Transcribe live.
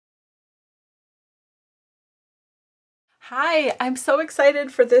Hi, I'm so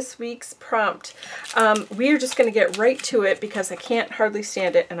excited for this week's prompt. We are just going to get right to it because I can't hardly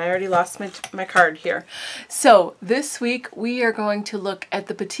stand it and I already lost my card here. So this week we are going to look at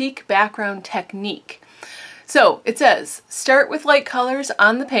the Batik background technique. So it says, start with light colors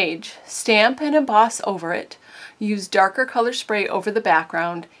on the page, stamp and emboss over it, use darker color spray over the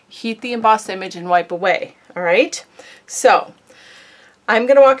background, heat the embossed image and wipe away. All right, so I'm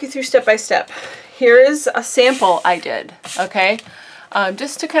going to walk you through step by step. Here is a sample I did, okay,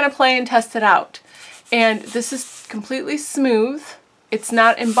 just to kind of play and test it out. And this is completely smooth. It's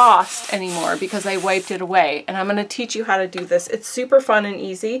not embossed anymore because I wiped it away. And I'm going to teach you how to do this. It's super fun and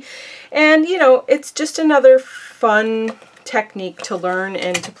easy. And, you know, it's just another fun technique to learn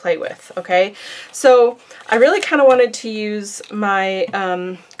and to play with, okay? So I really kind of wanted to use my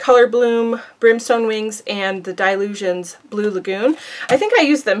Color Bloom Brimstone Wings and the Dylusions Blue Lagoon. I think I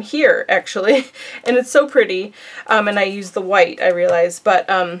used them here actually, and it's so pretty. And I used the white, I realize, but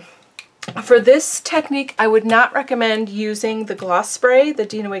for this technique, I would not recommend using the gloss spray, the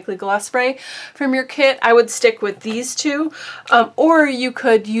Dina Wakley gloss spray from your kit. I would stick with these two, or you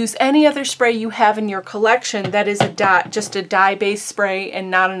could use any other spray you have in your collection that is just a dye-based spray and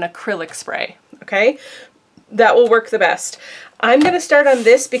not an acrylic spray, okay? That will work the best. I'm going to start on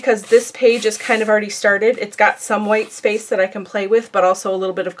this because this page is kind of already started. It's got some white space that I can play with, but also a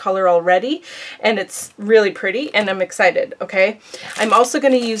little bit of color already, and it's really pretty, and I'm excited, okay? I'm also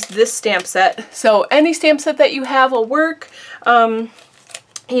going to use this stamp set. So any stamp set that you have will work. You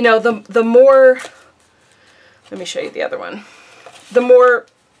know, the more, let me show you the other one. The more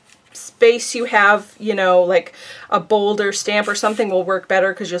space you have, you know, like a bolder stamp or something will work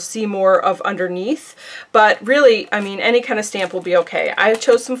better because you'll see more of underneath. But really, I mean, any kind of stamp will be okay. I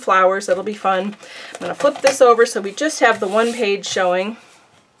chose some flowers. That'll be fun. I'm going to flip this over so we just have the one page showing.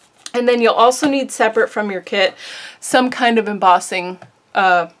 And then you'll also need, separate from your kit, some kind of embossing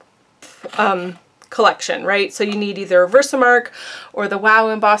collection, right? So you need either a Versamark or the Wow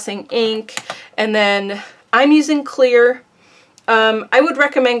embossing ink. And then I'm using clear. I would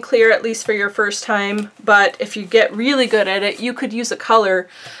recommend clear at least for your first time, but if you get really good at it, you could use a color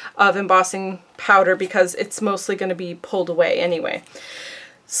of embossing powder because it's mostly going to be pulled away anyway.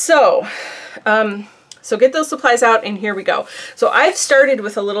 So, so get those supplies out and here we go. So I've started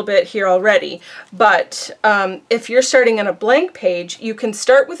with a little bit here already, but if you're starting on a blank page, you can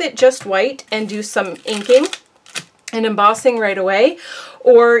start with it just white and do some inking and embossing right away,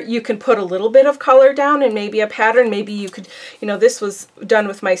 or you can put a little bit of color down and maybe a pattern. Maybe you could, you know, this was done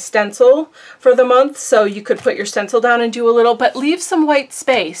with my stencil for the month, so you could put your stencil down and do a little, but leave some white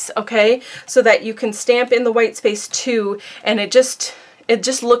space, okay, so that you can stamp in the white space too, and it just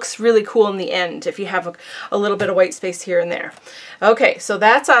looks really cool in the end if you have a little bit of white space here and there. Okay, so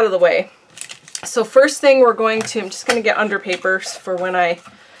that's out of the way. So first thing we're going to, I'm just going to get under papers for when I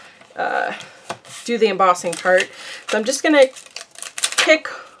do the embossing part. So I'm just going to pick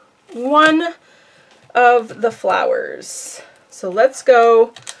one of the flowers. So let's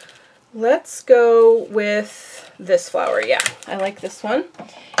go with this flower. Yeah, I like this one.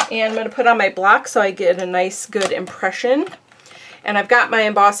 And I'm going to put on my block so I get a nice good impression. And I've got my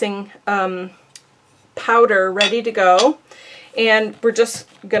embossing powder ready to go. And we're just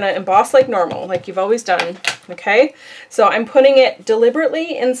going to emboss like normal, like you've always done, okay? So I'm putting it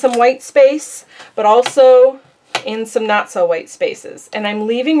deliberately in some white space, but also in some not so white spaces. And I'm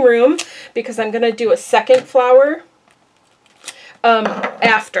leaving room because I'm going to do a second flower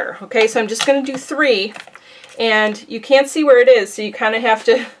after, okay? So I'm just going to do 3, and you can't see where it is, so you kind of have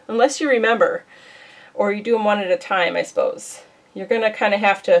to, unless you remember, or you do them one at a time, I suppose. You're going to kind of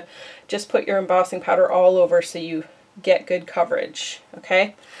have to just put your embossing powder all over so you get good coverage,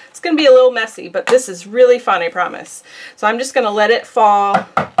 okay? It's going to be a little messy, but this is really fun, I promise. So I'm just going to let it fall,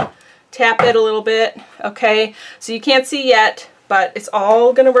 tap it a little bit, okay? So you can't see yet, but it's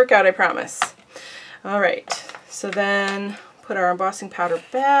all going to work out, I promise. All right, so then put our embossing powder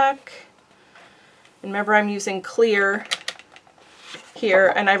back. And remember, I'm using clear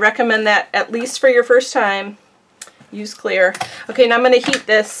here, and I recommend that at least for your first time, use clear. Okay, now I'm going to heat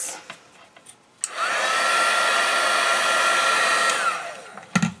this.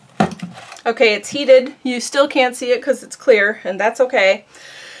 Okay, it's heated. You still can't see it because it's clear, and that's okay.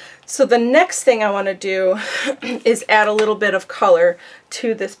 So the next thing I want to do is add a little bit of color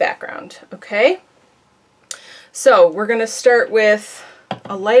to this background, okay? So we're going to start with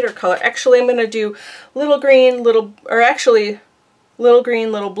a lighter color. Actually, I'm going to do little green, little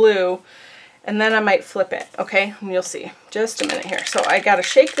green, little blue, and then I might flip it, okay? And you'll see. Just a minute here. So I got to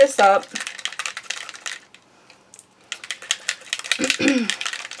shake this up.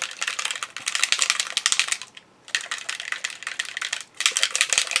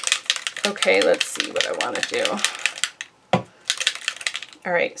 Okay, let's see what I want to do.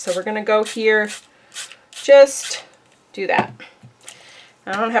 All right, so we're gonna go here, just do that.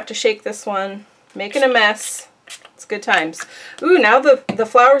 I don't have to shake this one, making a mess. It's good times. Ooh, now the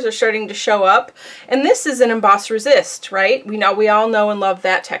flowers are starting to show up, and this is an emboss resist, right? We all know and love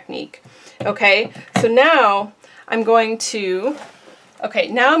that technique. Okay, so now I'm going to,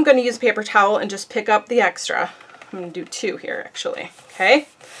 now I'm going to use a paper towel and just pick up the extra. I'm going to do 2 here actually, okay?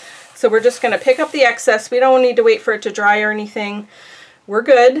 So we're just going to pick up the excess. We don't need to wait for it to dry or anything. We're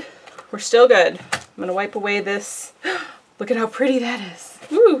good. We're still good. I'm going to wipe away this. Look at how pretty that is.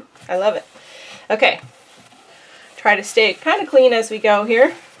 Woo, I love it. Okay, try to stay kind of clean as we go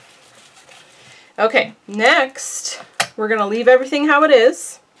here. Okay, next we're going to leave everything how it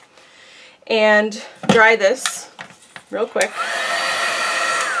is and dry this real quick.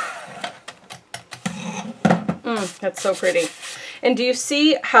 That's so pretty. And do you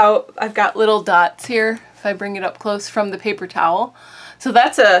see how I've got little dots here, if I bring it up close, from the paper towel? So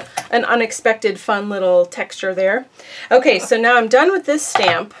that's an unexpected fun little texture there. Okay, so now I'm done with this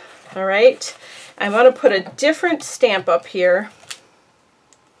stamp, all right? I want to put a different stamp up here.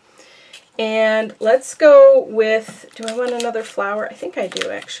 And let's go with, do I want another flower? I think I do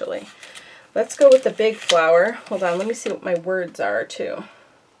actually. Let's go with the big flower. Hold on, let me see what my words are too.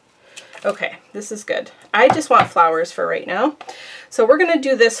 Okay, this is good. I just want flowers for right now. So we're gonna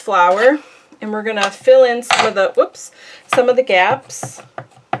do this flower, and we're gonna fill in some of the, some of the gaps.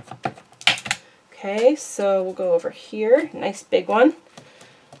 Okay, so we'll go over here, nice big one.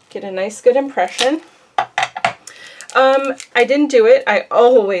 Get a nice good impression. I didn't do it. I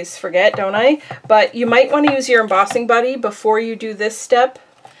always forget, don't I? But you might want to use your embossing buddy before you do this step,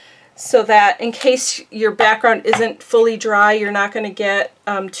 so that in case your background isn't fully dry, you're not going to get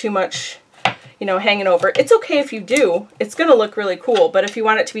too much, you know, hanging over. It's okay if you do. It's going to look really cool, but if you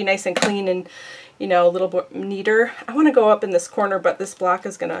want it to be nice and clean and, you know, a little bit neater. I want to go up in this corner, but this block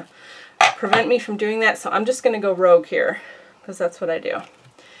is going to prevent me from doing that, so I'm just going to go rogue here, because that's what I do.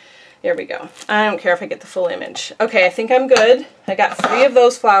 There we go. I don't care if I get the full image. Okay, I think I'm good. I got 3 of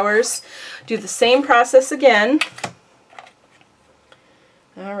those flowers. Do the same process again.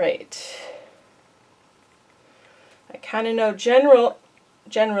 All right. I kind of know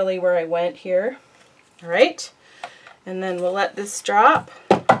generally where I went here. All right. And then we'll let this drop.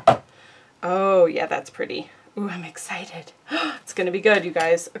 Oh, yeah, that's pretty. Ooh, I'm excited. It's going to be good, you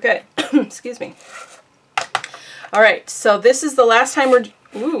guys. Okay. Excuse me. All right, so this is the last time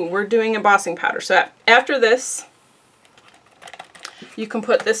we're doing embossing powder. So after this, you can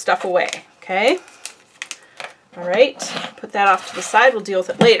put this stuff away, okay? All right, put that off to the side. We'll deal with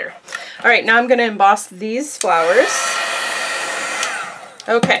it later. All right, now I'm going to emboss these flowers.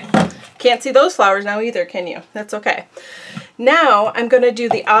 Okay, can't see those flowers now either, can you? That's okay. Now I'm going to do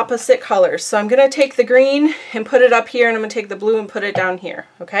the opposite colors. So I'm going to take the green and put it up here, and I'm going to take the blue and put it down here,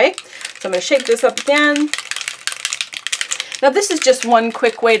 okay? So I'm going to shake this up again. Now this is just one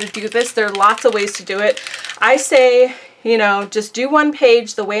quick way to do this. There are lots of ways to do it. I say, you know, just do one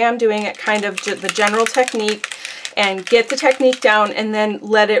page the way I'm doing it, kind of the general technique, and get the technique down, and then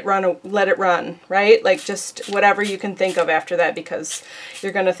let it run, right? Like just whatever you can think of after that, because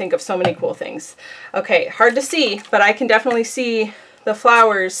you're going to think of so many cool things. Okay, hard to see, but I can definitely see the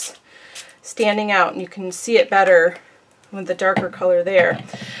flowers standing out, and you can see it better with the darker color there.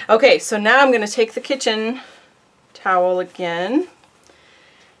 Okay, so now I'm going to take the kitchen towel again,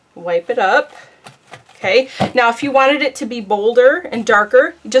 wipe it up. Okay, now if you wanted it to be bolder and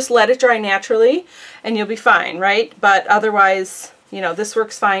darker, just let it dry naturally and you'll be fine, right? But otherwise, you know, this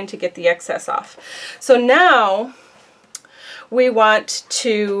works fine to get the excess off. So now we want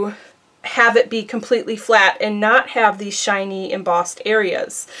to have it be completely flat and not have these shiny embossed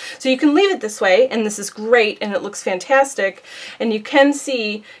areas. So you can leave it this way, and this is great and it looks fantastic, and you can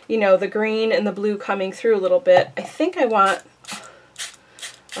see, you know, the green and the blue coming through a little bit. I think I want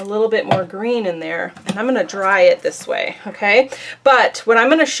a little bit more green in there, and I'm going to dry it this way, okay? But what I'm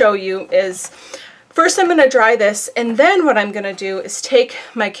going to show you is, first I'm going to dry this, and then what I'm going to do is take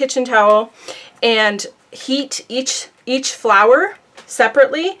my kitchen towel and heat each flower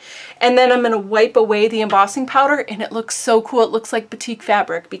separately, and then I'm going to wipe away the embossing powder, and it looks so cool. It looks like batik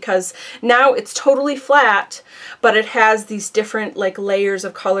fabric, because now it's totally flat, but it has these different like layers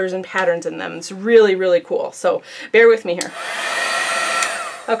of colors and patterns in them. It's really, really cool. So bear with me here.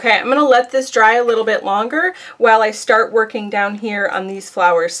 Okay, I'm going to let this dry a little bit longer while I start working down here on these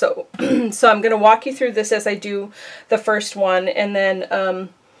flowers. So, so I'm going to walk you through this as I do the first one, and then,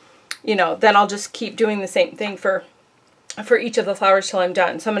 you know, then I'll just keep doing the same thing for each of the flowers till I'm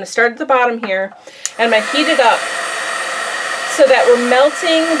done. So I'm going to start at the bottom here, and I'm going to heat it up so that we're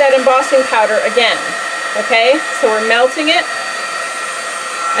melting that embossing powder again. Okay, so we're melting it,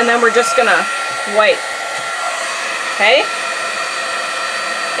 and then we're just gonna wipe. Okay,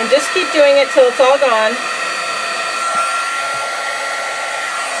 and just keep doing it till it's all gone.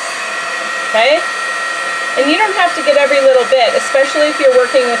 Okay, and you don't have to get every little bit, especially if you're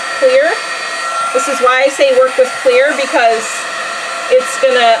working with clear. This is why I say work with clear, because it's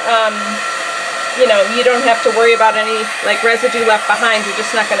gonna, you know, you don't have to worry about any like residue left behind. You're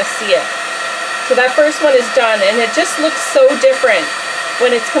just not gonna see it. So that first one is done, and it just looks so different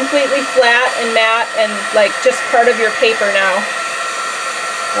when it's completely flat and matte and like just part of your paper now.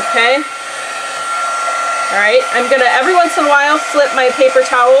 Okay. All right. I'm gonna every once in a while flip my paper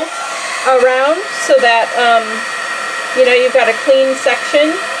towel around so that you know, you've got a clean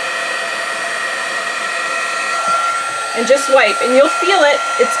section. And just wipe, and you'll feel it.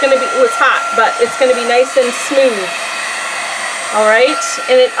 It's gonna be, well, it's hot, but it's gonna be nice and smooth. All right,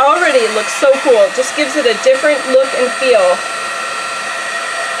 and it already looks so cool. It just gives it a different look and feel.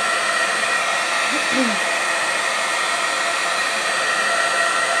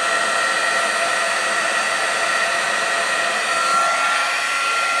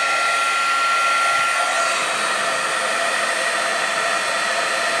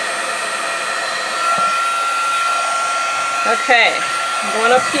 Okay, I'm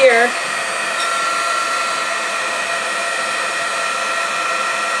going up here.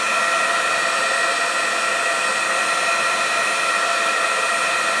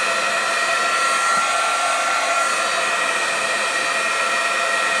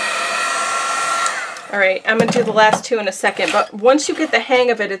 All right, I'm gonna do the last two in a second, but once you get the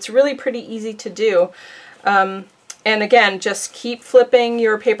hang of it, it's really pretty easy to do. And again, just keep flipping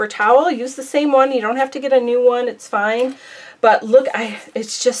your paper towel. Use the same one. You don't have to get a new one. It's fine. But look,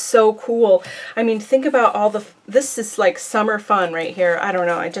 it's just so cool. I mean, think about all the, this is like summer fun right here. I don't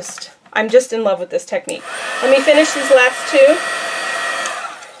know. I'm just in love with this technique. Let me finish these last two.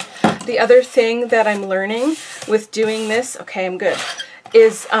 The other thing that I'm learning with doing this, okay, I'm good,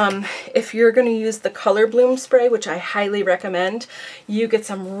 is if you're going to use the Color Bloom spray, which I highly recommend, you get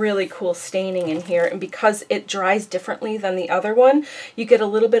some really cool staining in here. And because it dries differently than the other one, you get a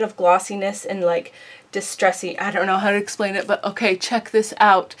little bit of glossiness and like distressy. I don't know how to explain it, but okay, check this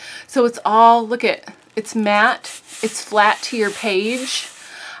out. So it's all, look at, it's matte, it's flat to your page.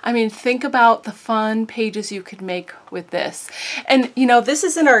 I mean, think about the fun pages you could make with this. And you know, this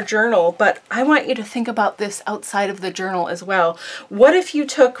is in our journal, but I want you to think about this outside of the journal as well. What if you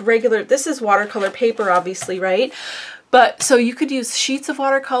took regular, this is watercolor paper, obviously, right? But so you could use sheets of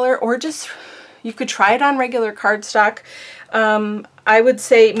watercolor, or just, you could try it on regular cardstock. I would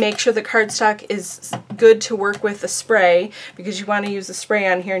say make sure the cardstock is good to work with the spray, because you want to use the spray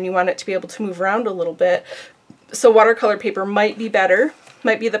on here and you want it to be able to move around a little bit. So watercolor paper might be better,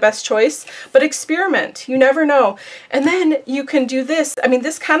 might be the best choice, but experiment. You never know. And then you can do this. I mean,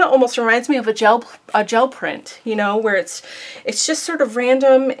 this kind of almost reminds me of a gel print, you know, where it's just sort of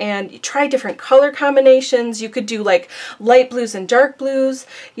random, and you try different color combinations. You could do like light blues and dark blues,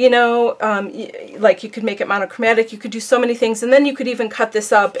 you know, like you could make it monochromatic. You could do so many things, and then you could even cut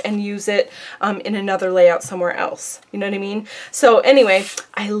this up and use it in another layout somewhere else. You know what I mean? So anyway,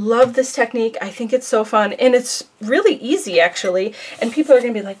 I love this technique. I think it's so fun, and it's really easy actually, and people are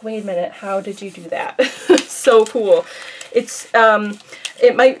going to be like, wait a minute, how did you do that? So cool. It's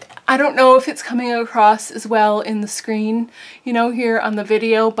it might, I don't know if it's coming across as well in the screen, you know, here on the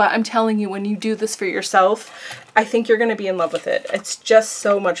video, but I'm telling you, when you do this for yourself, I think you're going to be in love with it. It's just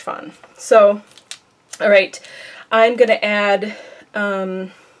so much fun. So all right, I'm going to add a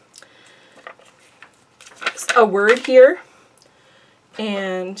word here,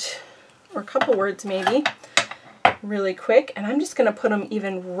 and or a couple words maybe, really quick, and I'm just going to put them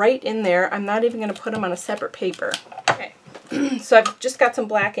even right in there. I'm not even going to put them on a separate paper. Okay, so I've just got some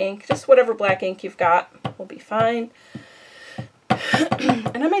black ink, just whatever black ink you've got will be fine.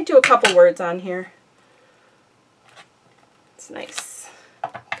 And I might do a couple words on here. It's nice.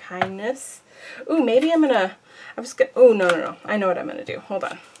 Kindness. Ooh, maybe I'm gonna, oh, no, I know what I'm gonna do. Hold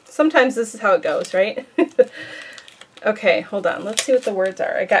on. Sometimes this is how it goes, right? Okay, hold on. Let's see what the words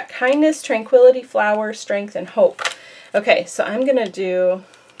are. I got kindness, tranquility, flower, strength, and hope. Okay, so I'm going to do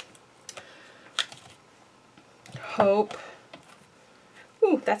hope.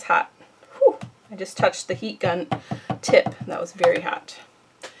 Ooh, that's hot. Whew, I just touched the heat gun tip. That was very hot.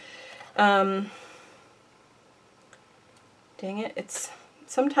 Dang it. It's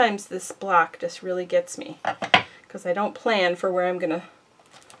sometimes this block just really gets me, because I don't plan for where I'm going to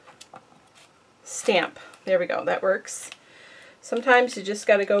stamp. There we go, that works. Sometimes you just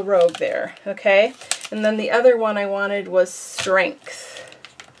got to go rogue there, okay? And then the other one I wanted was strength.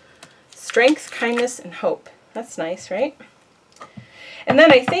 Strength, kindness, and hope. That's nice, right? And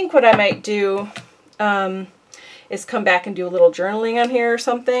then I think what I might do is come back and do a little journaling on here or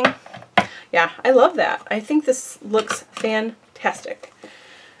something. Yeah, I love that. I think this looks fantastic.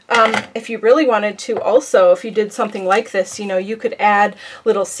 If you really wanted to also, if you did something like this, you know, you could add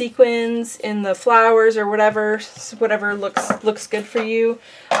little sequins in the flowers or whatever looks good for you.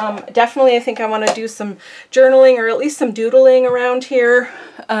 Definitely, I think I want to do some journaling or at least some doodling around here.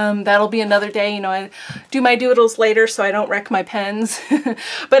 That'll be another day. You know, I do my doodles later so I don't wreck my pens.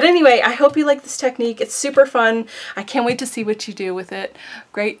 But anyway, I hope you like this technique. It's super fun. I can't wait to see what you do with it.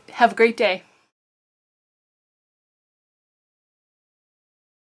 Great. Have a great day.